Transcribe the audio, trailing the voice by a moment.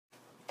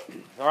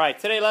All right,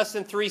 today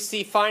lesson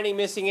 3C, finding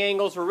missing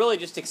angles. We're really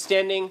just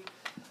extending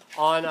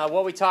on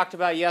what we talked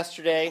about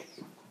yesterday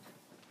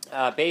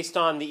based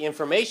on the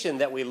information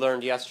that we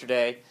learned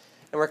yesterday.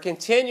 And we're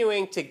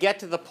continuing to get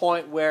to the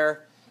point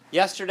where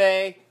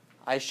yesterday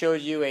I showed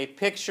you a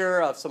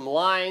picture of some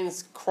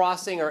lines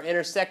crossing or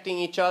intersecting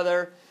each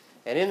other.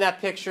 And in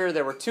that picture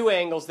there were two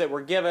angles that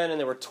were given and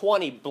there were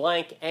 20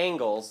 blank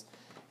angles.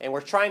 And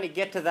we're trying to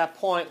get to that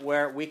point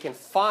where we can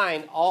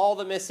find all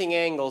the missing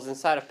angles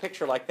inside a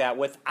picture like that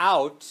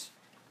without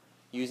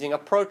using a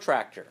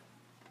protractor.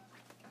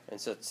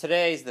 And so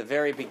today's the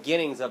very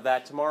beginnings of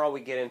that. Tomorrow we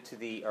get into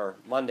the, or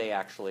Monday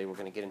actually, we're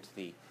going to get into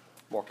the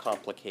more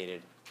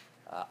complicated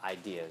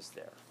ideas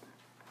there.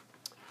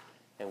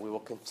 And we will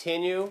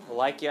continue,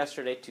 like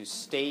yesterday, to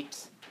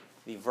state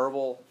the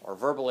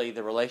verbally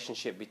the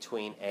relationship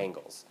between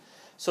angles.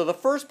 So the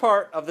first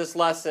part of this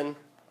lesson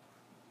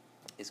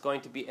is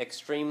going to be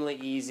extremely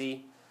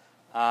easy.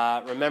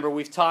 Remember,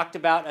 we've talked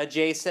about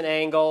adjacent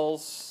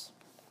angles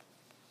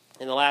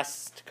in the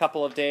last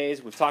couple of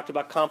days. We've talked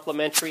about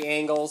complementary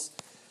angles.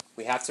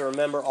 We have to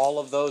remember all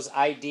of those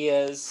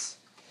ideas.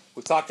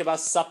 We talked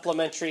about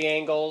supplementary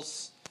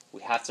angles.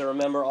 We have to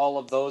remember all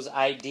of those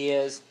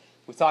ideas.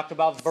 We talked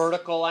about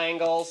vertical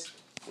angles.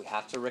 We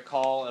have to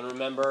recall and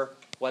remember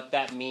what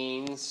that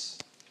means.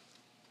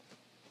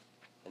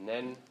 And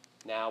then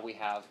now we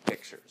have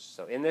pictures.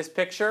 So in this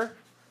picture,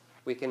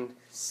 we can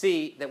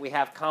see that we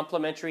have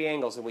complementary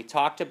angles, and we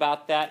talked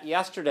about that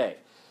yesterday.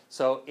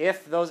 So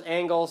if those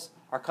angles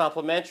are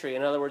complementary,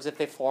 in other words, if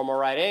they form a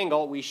right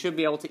angle, we should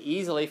be able to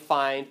easily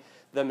find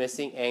the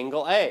missing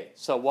angle A.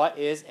 So what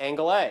is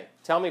angle A?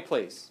 Tell me,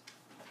 please.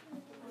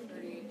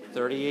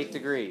 38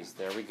 degrees.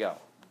 There we go.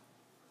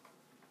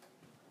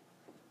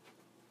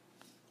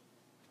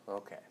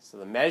 Okay, so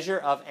the measure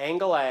of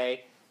angle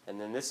A, and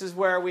then this is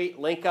where we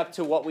link up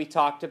to what we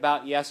talked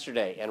about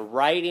yesterday, and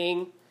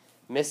writing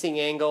missing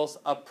angles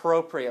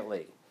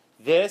appropriately.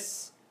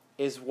 This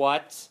is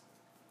what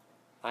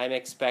I'm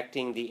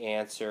expecting the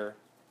answer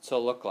to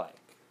look like.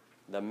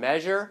 The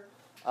measure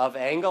of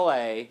angle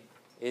A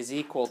is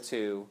equal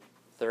to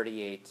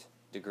 38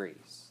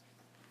 degrees.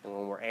 And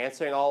when we're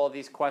answering all of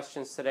these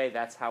questions today,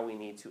 that's how we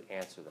need to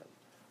answer them.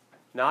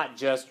 Not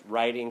just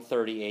writing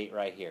 38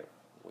 right here,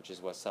 which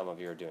is what some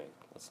of you are doing.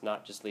 Let's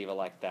not just leave it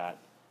like that.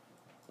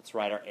 Let's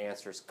write our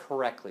answers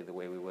correctly the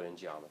way we would in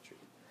geometry.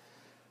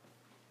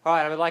 All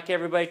right, I would like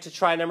everybody to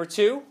try number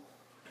 2,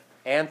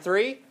 and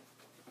 3,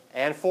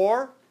 and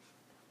 4,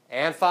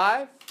 and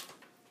 5,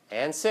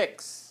 and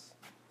 6.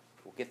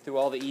 We'll get through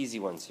all the easy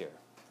ones here.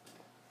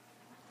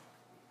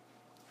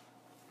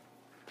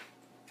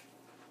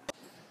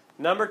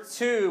 Number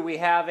 2, we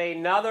have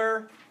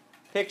another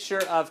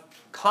picture of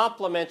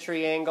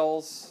complementary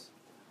angles.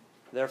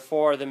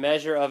 Therefore, the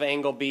measure of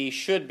angle B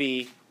should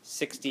be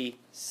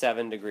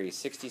 67 degrees.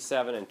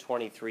 67 and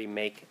 23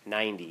 make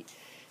 90.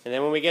 And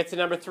then when we get to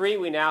number 3,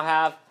 we now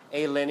have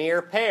a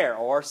linear pair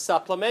or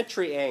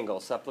supplementary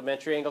angle.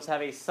 Supplementary angles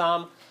have a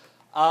sum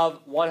of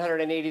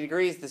 180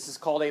 degrees. This is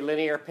called a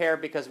linear pair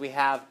because we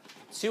have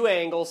two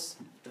angles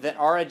that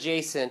are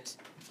adjacent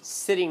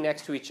sitting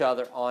next to each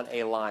other on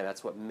a line.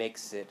 That's what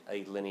makes it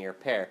a linear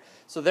pair.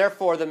 So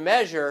therefore, the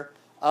measure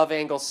of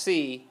angle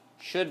C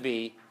should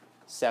be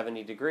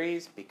 70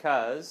 degrees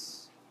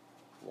because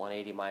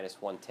 180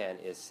 minus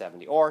 110 is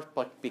 70. Or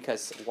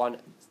because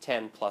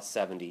 110 plus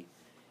 70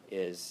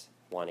 is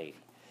 180.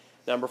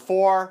 Number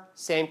 4,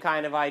 same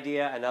kind of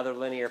idea, another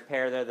linear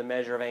pair there. The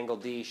measure of angle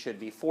D should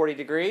be 40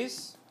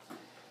 degrees.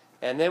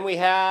 And then we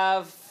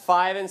have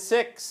 5 and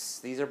 6.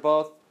 These are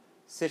both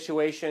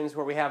situations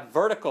where we have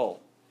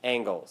vertical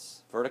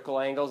angles. Vertical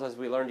angles, as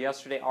we learned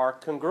yesterday, are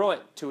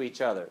congruent to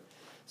each other.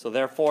 So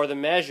therefore, the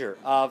measure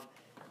of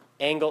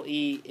angle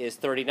E is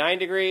 39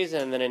 degrees.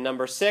 And then in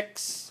number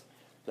 6,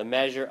 the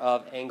measure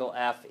of angle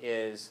F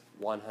is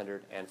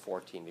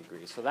 114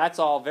 degrees. So that's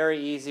all very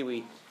easy.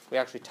 We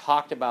actually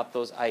talked about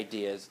those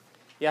ideas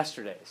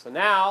yesterday. So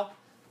now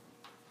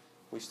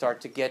we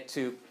start to get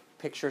to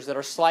pictures that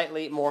are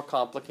slightly more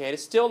complicated,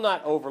 still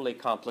not overly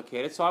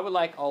complicated. So I would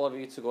like all of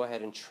you to go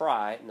ahead and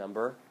try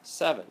number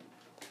 7.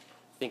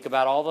 Think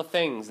about all the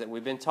things that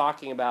we've been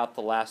talking about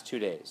the last 2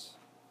 days.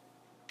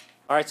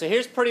 All right, so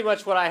here's pretty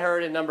much what I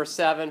heard in number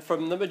 7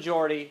 from the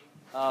majority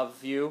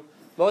of you.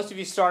 Most of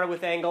you started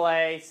with angle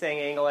A, saying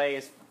angle A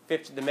is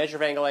 50, the measure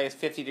of angle A is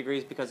 50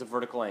 degrees because of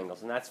vertical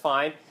angles, and that's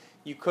fine.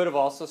 You could have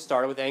also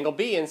started with angle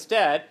B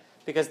instead,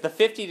 because the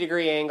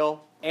 50-degree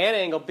angle and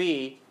angle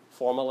B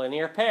form a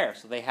linear pair,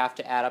 so they have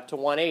to add up to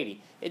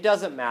 180. It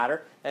doesn't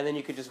matter, and then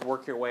you could just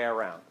work your way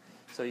around.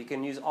 So you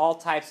can use all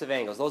types of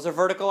angles. Those are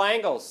vertical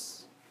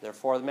angles.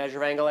 Therefore, the measure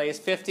of angle A is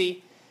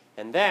 50,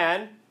 and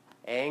then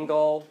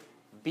angle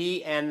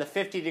B and the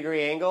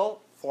 50-degree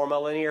angle form a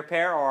linear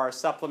pair or are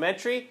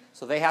supplementary,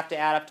 so they have to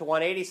add up to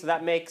 180, so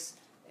that makes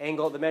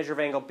the measure of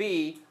angle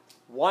B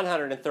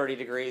 130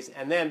 degrees,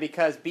 and then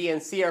because B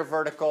and C are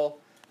vertical,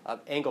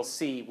 angle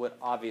C would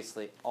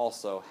obviously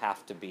also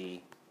have to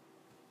be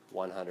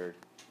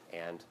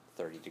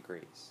 130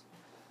 degrees.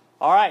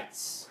 All right,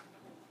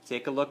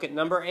 take a look at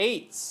number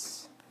 8.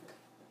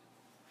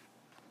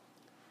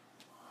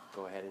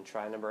 Go ahead and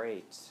try number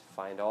 8.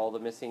 Find all the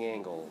missing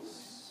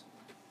angles.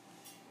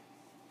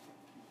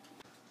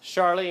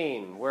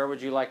 Charlene, where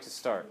would you like to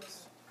start?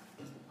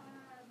 The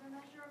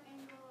measure of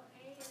angle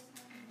A is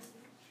 90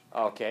 degrees.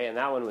 Okay, and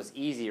that one was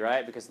easy,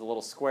 right? Because the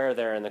little square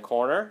there in the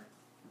corner.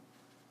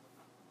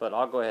 But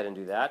I'll go ahead and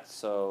do that.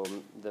 So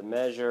the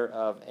measure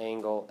of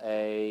angle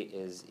A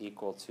is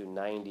equal to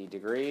 90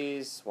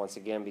 degrees, once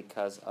again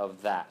because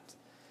of that.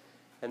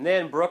 And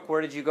then, Brooke,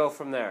 where did you go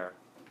from there?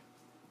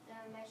 The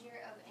measure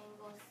of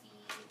angle C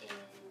is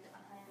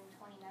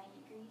 129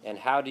 degrees. And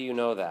how do you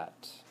know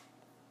that?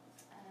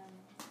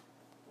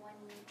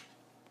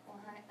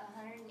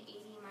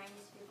 180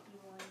 minus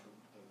 51 is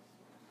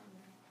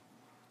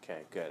 100.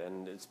 Okay, good.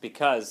 And it's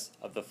because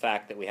of the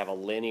fact that we have a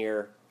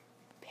linear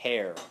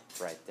pair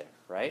right there,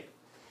 right?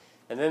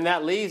 And then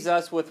that leaves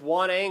us with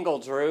one angle,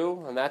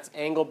 Drew, and that's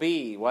angle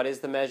B. What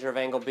is the measure of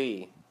angle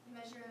B? The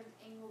measure of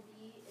angle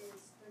B is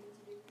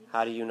 32 degrees.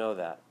 How do you know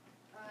that?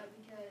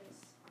 Because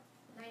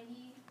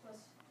 90 plus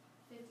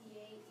 58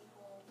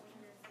 equal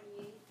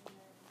 148,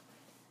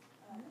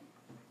 and then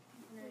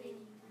 180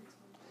 minus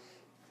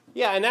 148.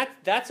 Yeah, and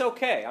that's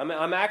okay.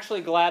 I'm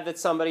actually glad that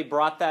somebody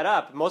brought that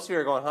up. Most of you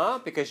are going, huh?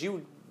 Because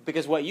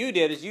what you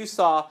did is you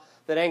saw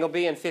that angle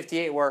B and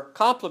 58 were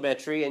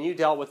complementary, and you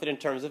dealt with it in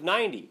terms of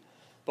 90.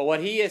 But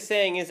what he is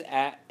saying is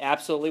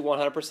absolutely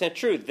 100%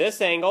 true.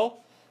 This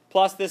angle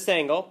plus this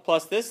angle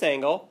plus this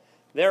angle,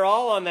 they're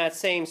all on that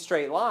same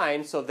straight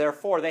line, so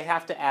therefore they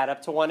have to add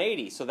up to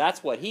 180. So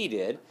that's what he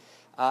did.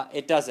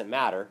 It doesn't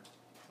matter.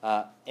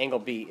 Angle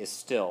B is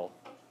still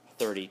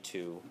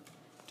 32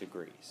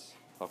 degrees.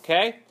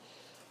 Okay?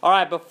 All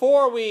right,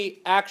 before we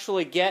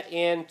actually get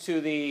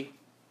into the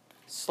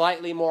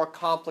slightly more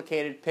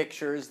complicated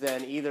pictures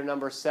than either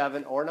number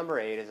 7 or number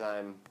 8 as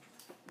I'm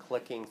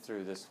clicking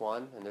through this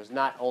one, and there's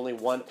not only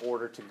one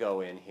order to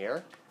go in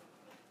here.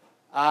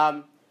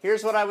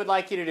 Here's what I would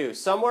like you to do.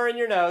 Somewhere in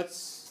your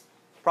notes,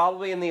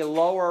 probably in the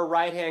lower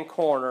right-hand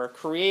corner,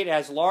 create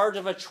as large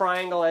of a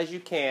triangle as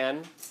you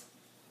can.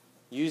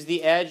 Use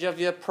the edge of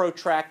your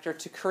protractor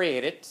to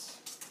create it.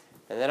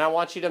 And then I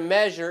want you to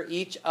measure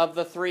each of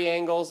the 3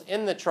 angles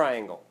in the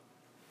triangle.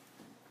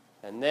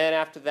 And then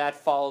after that,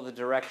 follow the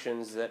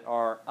directions that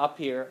are up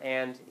here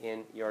and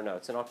in your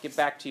notes. And I'll get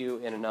back to you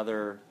in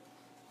another,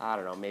 I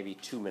don't know, maybe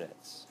 2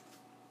 minutes.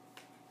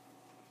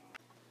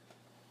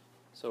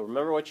 So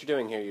remember what you're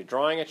doing here. You're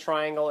drawing a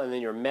triangle, and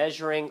then you're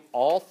measuring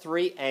all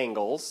 3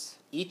 angles,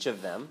 each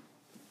of them.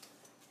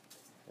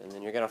 And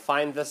then you're going to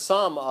find the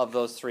sum of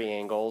those 3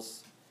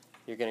 angles.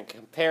 You're going to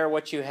compare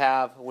what you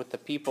have with the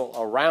people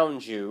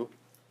around you.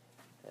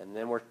 And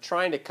then we're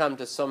trying to come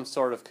to some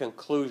sort of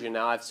conclusion.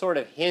 Now, I've sort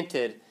of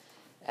hinted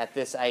at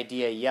this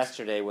idea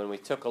yesterday when we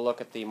took a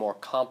look at the more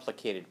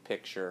complicated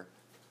picture,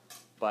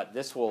 but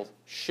this will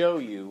show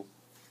you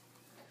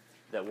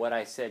that what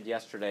I said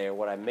yesterday, or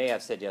what I may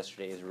have said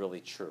yesterday, is really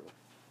true.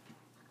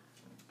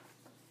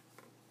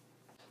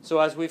 So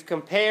as we've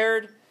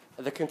compared,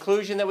 the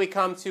conclusion that we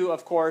come to,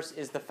 of course,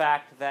 is the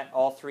fact that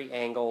all 3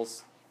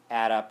 angles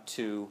add up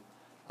to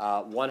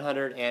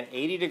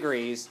 180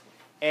 degrees.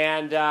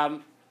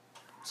 And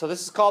so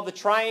this is called the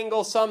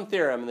triangle sum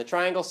theorem. And the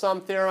triangle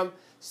sum theorem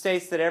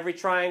states that every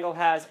triangle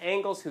has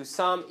angles whose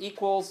sum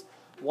equals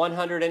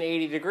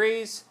 180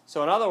 degrees.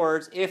 So in other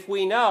words, if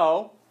we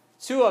know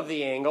 2 of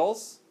the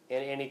angles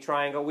in any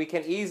triangle, we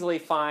can easily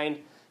find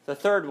the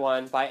 3rd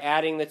one by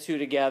adding the 2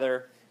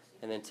 together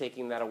and then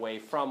taking that away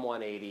from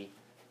 180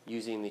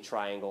 using the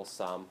triangle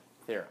sum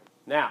theorem.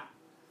 Now,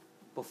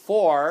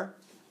 before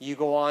you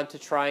go on to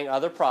trying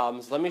other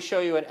problems, let me show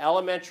you an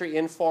elementary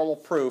informal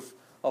proof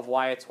of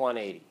why it's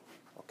 180.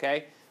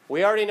 Okay?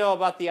 We already know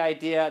about the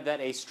idea that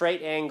a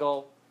straight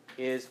angle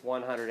is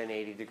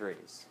 180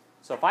 degrees.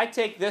 So if I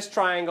take this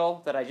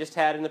triangle that I just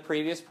had in the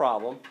previous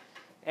problem,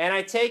 and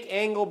I take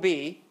angle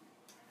B,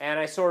 and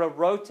I sort of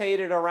rotate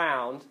it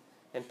around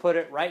and put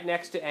it right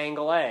next to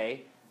angle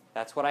A,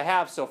 that's what I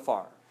have so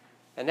far.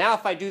 And now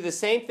if I do the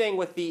same thing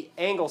with the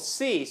angle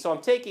C, so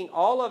I'm taking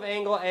all of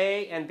angle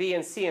A and B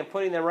and C and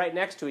putting them right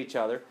next to each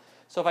other.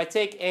 So if I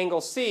take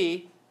angle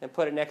C and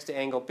put it next to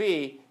angle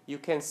B, you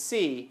can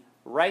see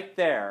right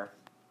there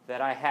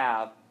that I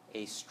have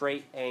a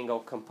straight angle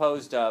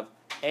composed of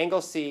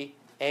angle C,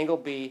 angle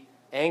B,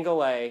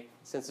 angle A.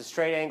 Since the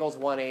straight angle is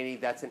 180,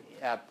 that's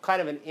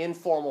kind of an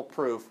informal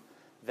proof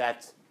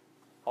that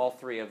all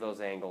 3 of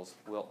those angles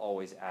will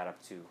always add up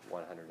to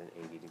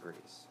 180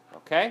 degrees.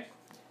 Okay?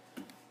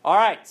 All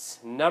right,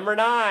 number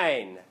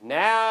 9.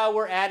 Now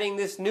we're adding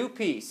this new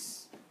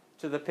piece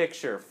to the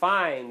picture.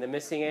 Find the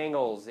missing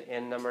angles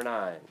in number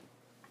 9.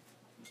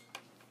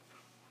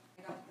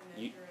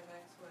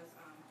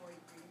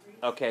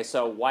 Okay,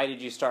 so why did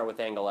you start with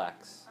angle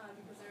X? Because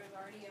there was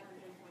already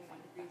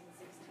 121 degrees and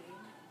 16.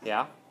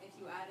 Yeah? If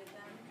you added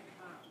them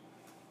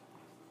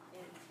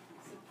and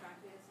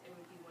subtracted it, it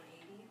would be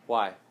 180.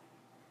 Why?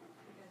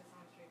 Because it's on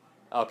a straight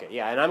line. Okay,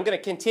 yeah, and I'm going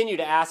to continue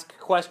to ask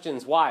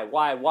questions why,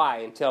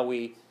 until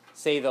we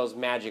say those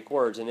magic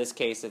words. In this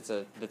case, it's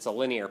a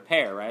linear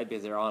pair, right?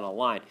 Because they're on a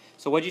line.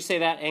 So what did you say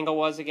that angle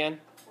was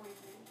again?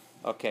 43.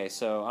 Okay,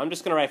 so I'm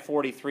just going to write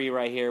 43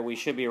 right here. We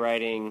should be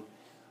writing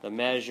the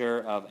measure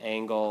of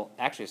angle.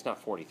 Actually, it's not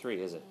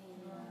 43, is it?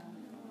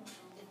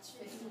 It's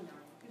 59.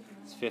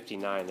 It's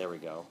 59. There we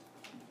go.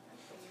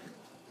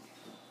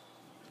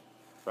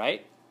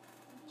 Right?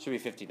 Should be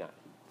 59.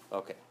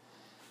 Okay.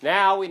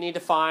 Now we need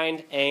to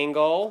find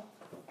angle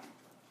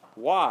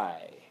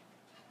Y.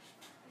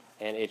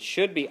 And it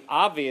should be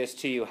obvious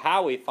to you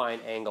how we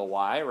find angle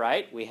Y,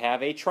 right? We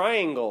have a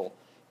triangle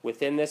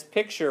within this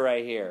picture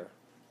right here.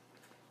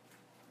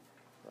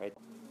 Right?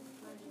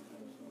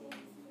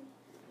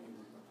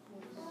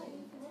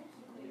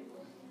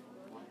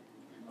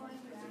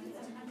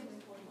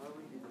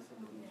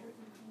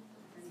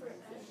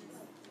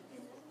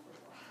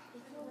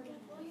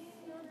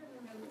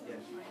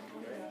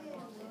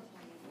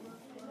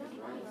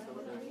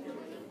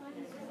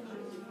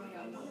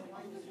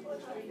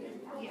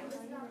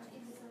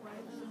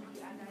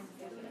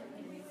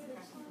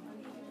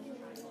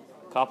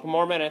 Couple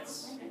more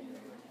minutes.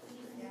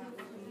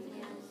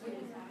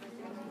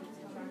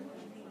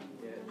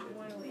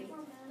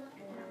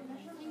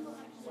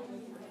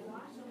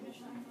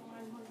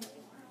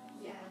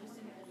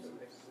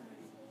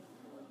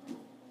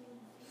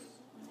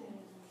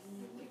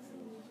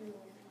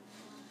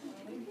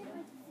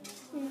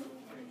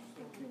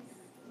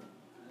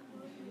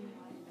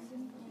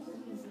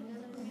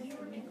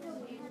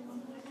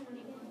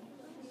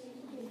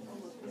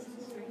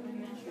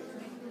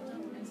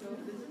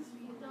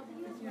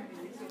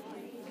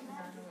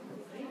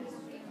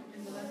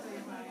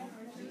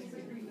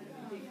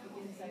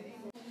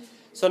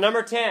 So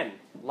number 10,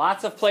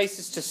 lots of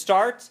places to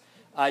start.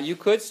 You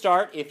could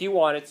start, if you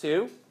wanted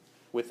to,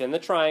 within the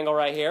triangle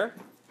right here.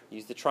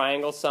 Use the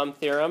triangle sum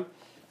theorem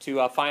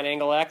to find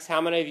angle x.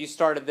 How many of you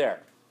started there?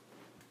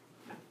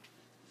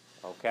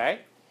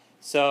 Okay.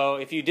 So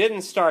if you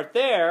didn't start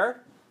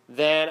there,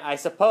 then I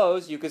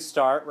suppose you could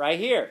start right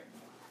here.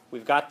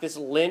 We've got this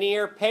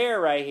linear pair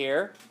right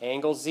here,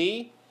 angle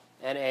z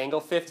and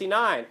angle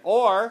 59.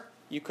 Or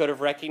you could have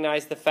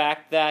recognized the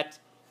fact that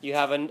you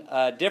have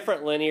a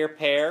different linear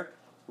pair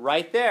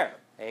right there,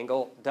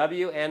 angle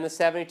W and the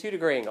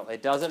 72-degree angle.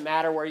 It doesn't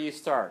matter where you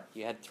start.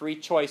 You had three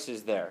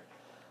choices there.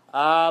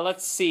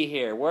 Let's see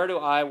here. Where do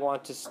I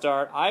want to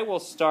start? I will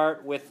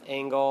start with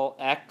angle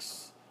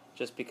X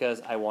just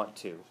because I want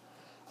to.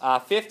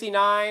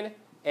 59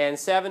 and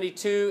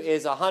 72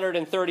 is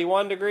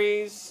 131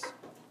 degrees.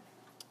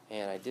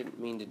 And I didn't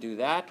mean to do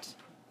that.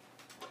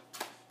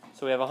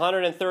 So we have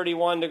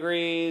 131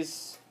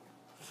 degrees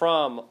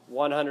from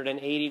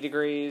 180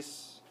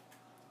 degrees.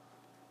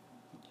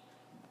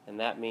 And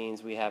that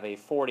means we have a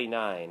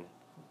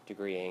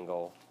 49-degree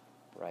angle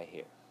right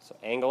here. So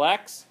angle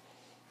X,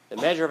 the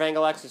measure of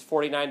angle X is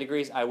 49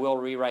 degrees. I will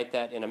rewrite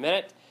that in a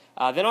minute.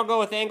 Then I'll go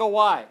with angle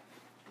Y.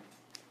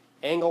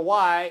 Angle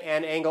Y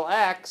and angle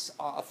X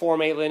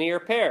form a linear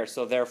pair.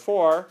 So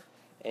therefore,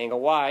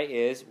 angle Y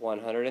is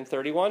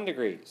 131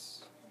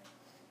 degrees.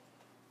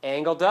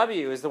 Angle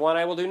W is the one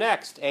I will do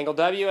next. Angle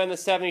W and the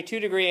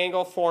 72-degree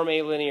angle form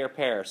a linear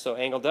pair. So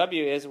angle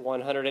W is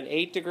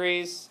 108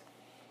 degrees.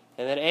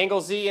 And then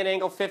angle Z and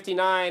angle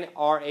 59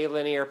 are a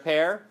linear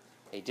pair,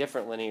 a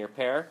different linear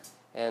pair.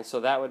 And so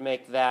that would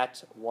make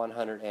that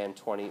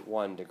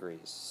 121 degrees.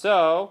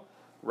 So,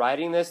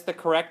 writing this the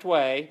correct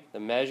way, the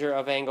measure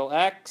of angle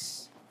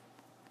X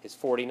is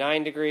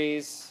 49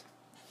 degrees.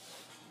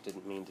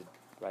 Didn't mean to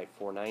write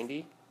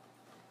 490.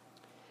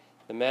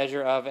 The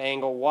measure of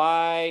angle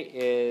Y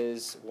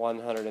is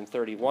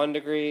 131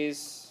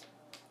 degrees.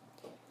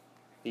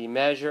 The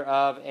measure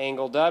of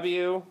angle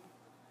W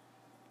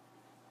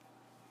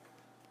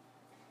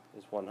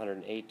is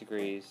 108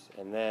 degrees.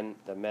 And then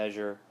the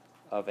measure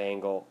of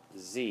angle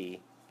Z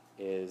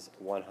is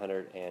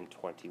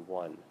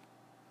 121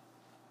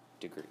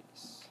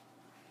 degrees.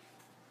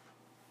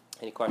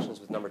 Any questions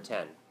with number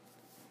 10?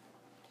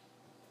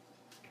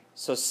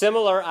 So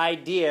similar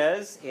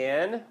ideas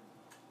in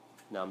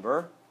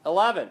number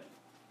 11,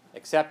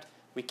 except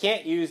we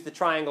can't use the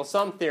triangle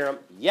sum theorem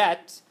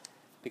yet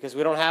because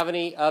we don't have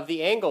any of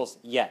the angles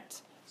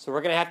yet. So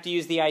we're going to have to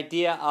use the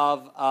idea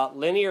of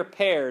linear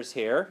pairs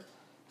here.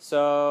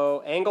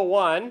 So angle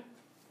 1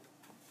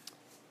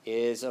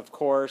 is, of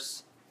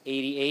course,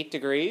 88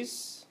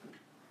 degrees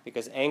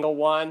because angle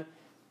 1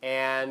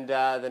 and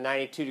the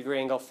 92-degree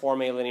angle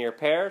form a linear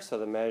pair. So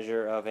the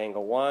measure of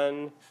angle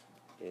 1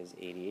 is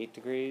 88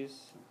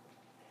 degrees.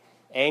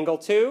 Angle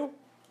 2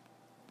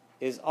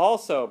 is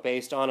also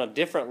based on a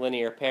different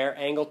linear pair.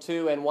 Angle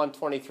 2 and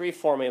 123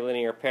 form a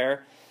linear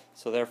pair,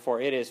 so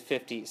therefore it is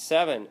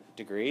 57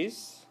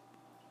 degrees.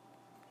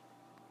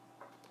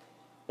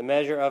 The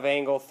measure of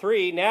angle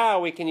 3, now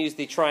we can use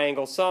the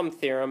triangle sum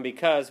theorem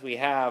because we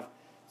have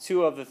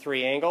two of the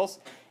three angles.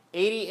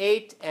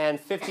 88 and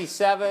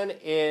 57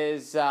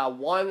 is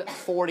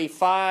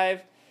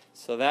 145,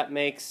 so that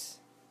makes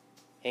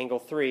angle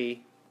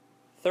 3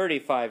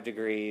 35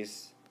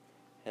 degrees.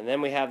 And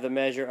then we have the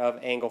measure of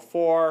angle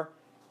 4,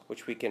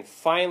 which we can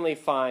finally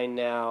find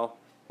now.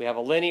 We have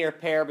a linear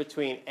pair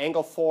between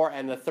angle 4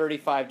 and the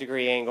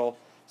 35-degree angle,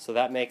 So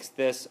that makes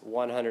this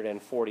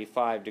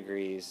 145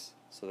 degrees.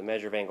 So the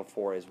measure of angle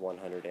 4 is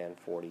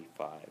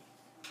 145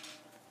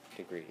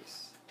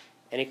 degrees.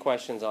 Any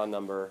questions on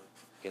number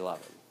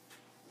 11?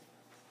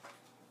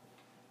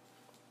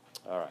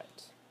 All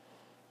right.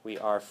 We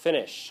are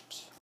finished.